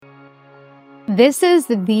This is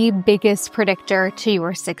the biggest predictor to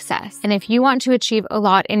your success. And if you want to achieve a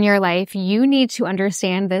lot in your life, you need to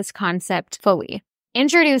understand this concept fully.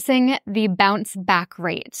 Introducing the bounce back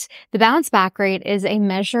rate. The bounce back rate is a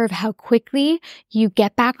measure of how quickly you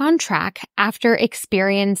get back on track after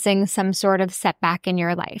experiencing some sort of setback in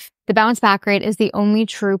your life. The bounce back rate is the only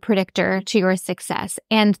true predictor to your success.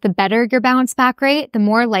 And the better your bounce back rate, the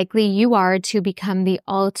more likely you are to become the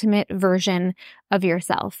ultimate version of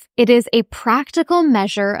yourself. It is a practical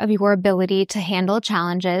measure of your ability to handle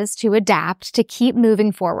challenges, to adapt, to keep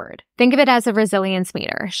moving forward. Think of it as a resilience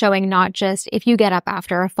meter, showing not just if you get up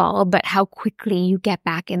after a fall, but how quickly you get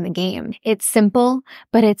back in the game. It's simple,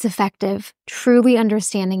 but it's effective. Truly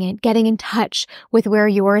understanding it, getting in touch with where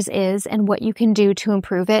yours is and what you can do to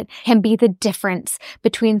improve it can be the difference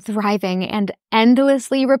between thriving and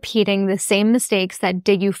endlessly repeating the same mistakes that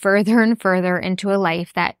dig you further and further into a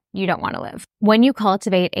life that you don't want to live. When you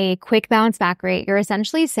cultivate a quick bounce back rate, you're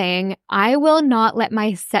essentially saying, I will not let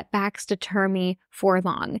my setbacks deter me for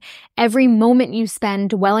long. Every moment you spend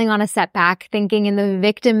dwelling on a setback, thinking in the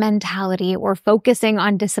victim mentality or focusing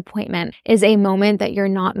on disappointment is a moment that you're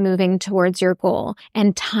not moving towards your goal.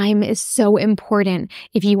 And time is so important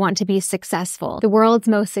if you want to be successful. The world's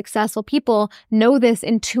most successful people know this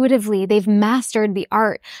intuitively. They've mastered the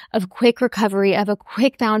art of quick recovery, of a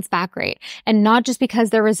quick bounce back rate. And not just because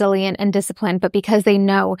they're resilient and disciplined, but because they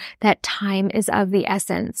know that time is of the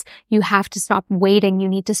essence. You have to stop waiting. You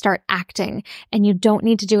need to start acting, and you don't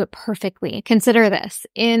need to do it perfectly. Consider this.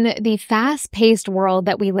 In the fast-paced world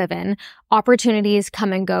that we live in, opportunities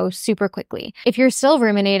come and go super quickly. If you're still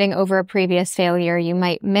ruminating over a previous failure, you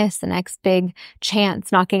might miss the next big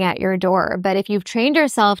chance knocking at your door. But if you've trained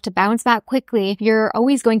yourself to bounce back quickly, you're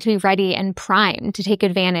always going to be ready and primed to take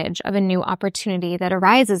advantage of a new opportunity that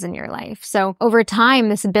arises in your life. So over time,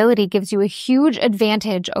 this ability gives you a huge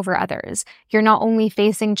advantage over others. You're not only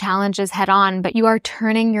facing challenges head on, but you are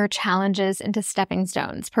turning your challenges into stepping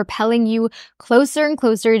stones, propelling you closer and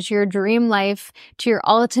closer to your dream life, to your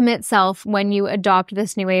ultimate self when you adopt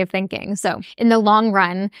this new way of thinking. So in the long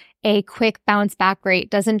run, a quick bounce back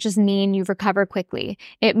rate doesn't just mean you recover quickly.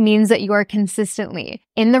 It means that you are consistently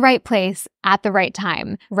in the right place at the right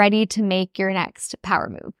time, ready to make your next power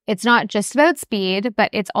move. It's not just about speed,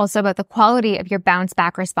 but it's also about the quality of your bounce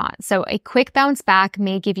back response. So a quick bounce back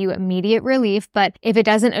may give you immediate relief, but if it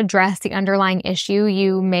doesn't address the underlying issue,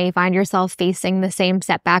 you may find yourself facing the same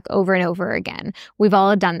setback over and over again. We've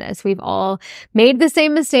all done this. We've all made the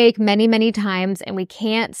same mistake many, many times, and we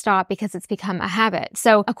can't stop because it's become a habit.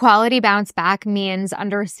 So a quality bounce back means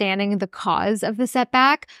understanding the cause of the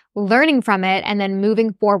setback, learning from it, and then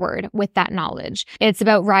moving forward with that knowledge. It's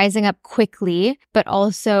about rising up quickly, but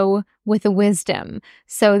also with a wisdom.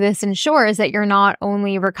 So this ensures that you're not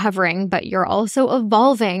only recovering, but you're also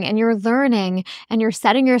evolving and you're learning and you're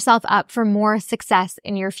setting yourself up for more success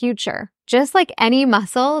in your future. Just like any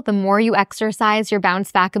muscle, the more you exercise your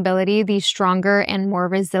bounce back ability, the stronger and more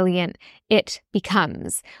resilient it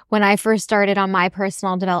becomes. When I first started on my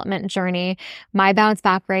personal development journey, my bounce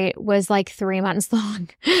back rate was like 3 months long.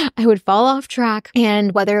 I would fall off track.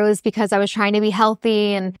 And whether it was because I was trying to be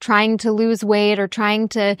healthy and trying to lose weight or trying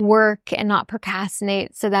to work and not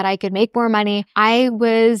procrastinate so that I could make more money, I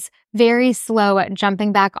was very slow at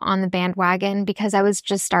jumping back on the bandwagon because I was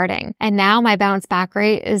just starting. And now my bounce back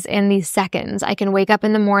rate is in these seconds. I can wake up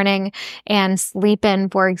in the morning and sleep in,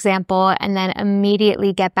 for example, and then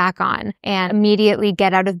immediately get back on and immediately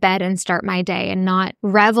get out of bed and start my day and not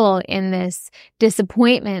revel in this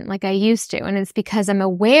disappointment like I used to. And it's because I'm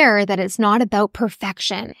aware that it's not about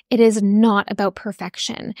perfection. It is not about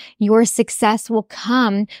perfection. Your success will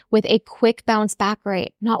come with a quick bounce back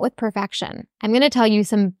rate, not with perfection. I'm going to tell you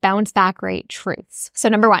some bounce back rate truths. So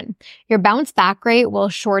number 1, your bounce back rate will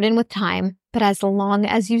shorten with time, but as long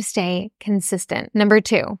as you stay consistent. Number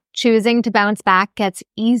 2, choosing to bounce back gets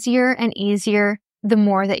easier and easier the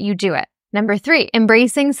more that you do it. Number 3,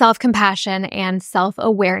 embracing self-compassion and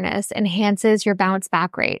self-awareness enhances your bounce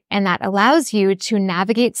back rate, and that allows you to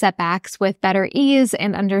navigate setbacks with better ease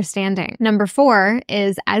and understanding. Number 4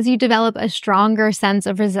 is as you develop a stronger sense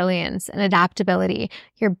of resilience and adaptability,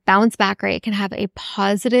 your bounce back rate can have a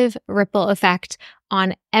positive ripple effect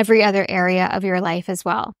on every other area of your life as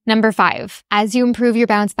well. Number 5, as you improve your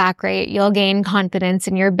bounce back rate, you'll gain confidence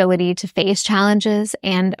in your ability to face challenges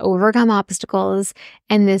and overcome obstacles,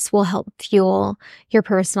 and this will help fuel your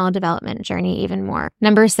personal development journey even more.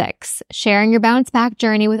 Number 6, sharing your bounce back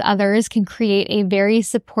journey with others can create a very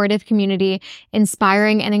supportive community,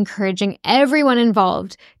 inspiring and encouraging everyone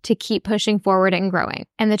involved to keep pushing forward and growing.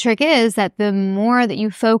 And the trick is that the more that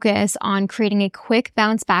you focus on creating a quick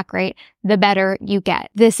bounce back rate, the better you get.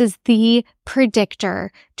 This is the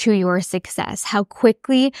predictor to your success, how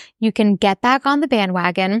quickly you can get back on the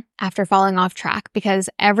bandwagon after falling off track, because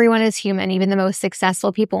everyone is human. Even the most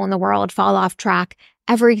successful people in the world fall off track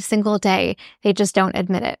every single day. They just don't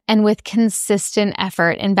admit it. And with consistent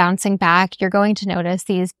effort in bouncing back, you're going to notice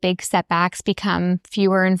these big setbacks become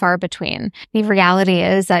fewer and far between. The reality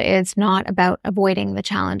is that it's not about avoiding the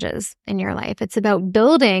challenges in your life. It's about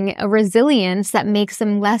building a resilience that makes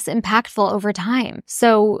them less impactful over time.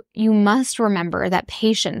 So you must remember that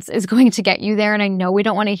patience is going to get you there. And I know we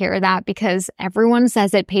don't want to hear that because everyone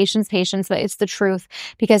says it, patience, but it's the truth.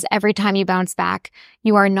 Because every time you bounce back,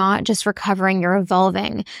 you are not just recovering, you're evolving.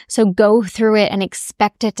 So go through it and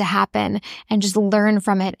expect it to happen and just learn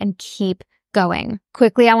from it and keep going.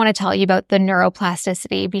 Quickly, I want to tell you about the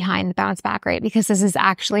neuroplasticity behind the bounce back rate, because this is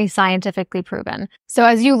actually scientifically proven. So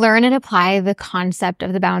as you learn and apply the concept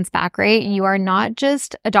of the bounce back rate, you are not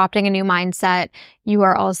just adopting a new mindset, you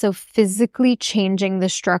are also physically changing the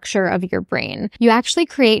structure of your brain. You actually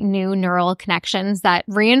create new neural connections that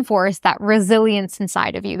reinforce that resilience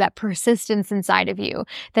inside of you, that persistence inside of you,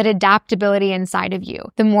 that adaptability inside of you.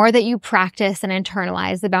 The more that you practice and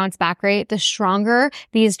internalize the bounce back rate, the stronger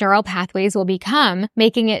these neural pathways will become,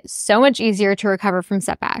 making it so much easier to recover from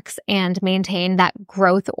setbacks and maintain that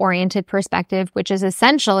growth-oriented perspective, which is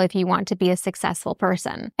essential if you want to be a successful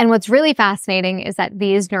person. And what's really fascinating is that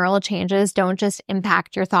these neural changes don't just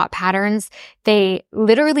impact your thought patterns, they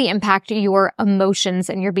literally impact your emotions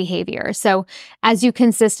and your behavior. So as you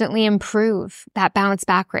consistently improve that bounce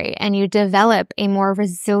back rate and you develop a more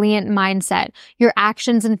resilient mindset, your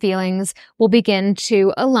actions and feelings will begin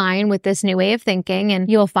to align with this new way of thinking, and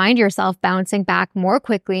you'll find yourself bouncing back more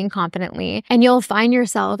quickly and confidently. And you'll find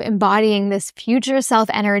yourself embodying this future self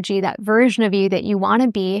energy, that version of you that you want to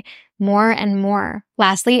be, more and more.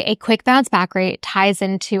 Lastly, a quick bounce back rate ties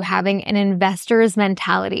into having an investor's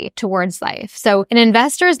mentality towards life. So an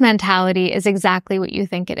investor's mentality is exactly what you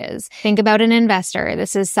think it is. Think about an investor.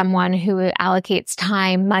 This is someone who allocates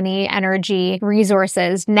time, money, energy,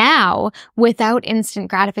 resources now without instant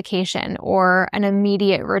gratification or an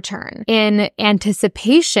immediate return, in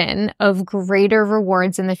anticipation of greater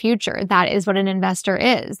rewards in the future. That is what an investor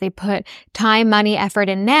is. They put time, money, effort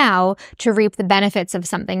in now to reap the benefits of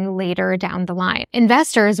something later down the line.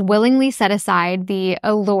 Investors willingly set aside the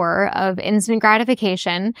allure of instant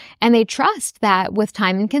gratification, and they trust that with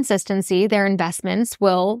time and consistency, their investments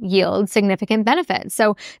will yield significant benefits.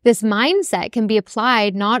 So this mindset can be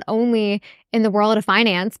applied not only in the world of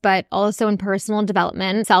finance, but also in personal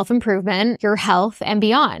development, self-improvement, your health, and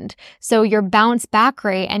beyond. So your bounce back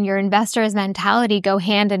rate and your investor's mentality go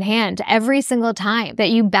hand in hand. Every single time that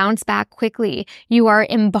you bounce back quickly, you are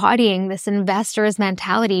embodying this investor's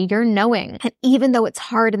mentality. You're knowing that even though it's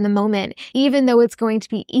hard in the moment, even though it's going to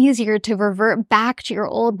be easier to revert back to your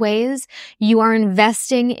old ways, you are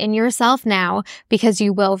investing in yourself now because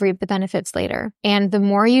you will reap the benefits later. And the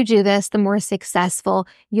more you do this, the more successful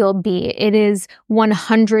you'll be. It is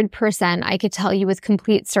 100%, I could tell you with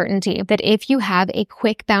complete certainty, that if you have a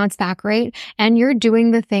quick bounce back rate and you're doing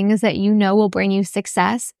the things that you know will bring you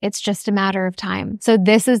success, it's just a matter of time. So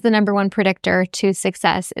this is the number one predictor to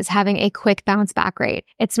success, is having a quick bounce back rate.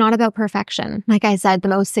 It's not about perfection. Like I said, the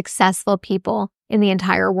most successful people in the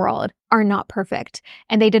entire world are not perfect,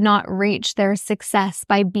 and they did not reach their success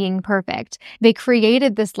by being perfect. They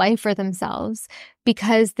created this life for themselves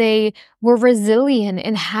because they were resilient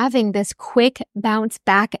in having this quick bounce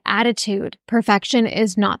back attitude. Perfection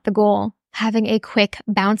is not the goal. Having a quick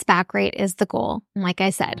bounce back rate is the goal. And like I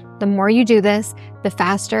said, the more you do this, the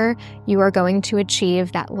faster you are going to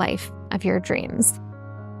achieve that life of your dreams.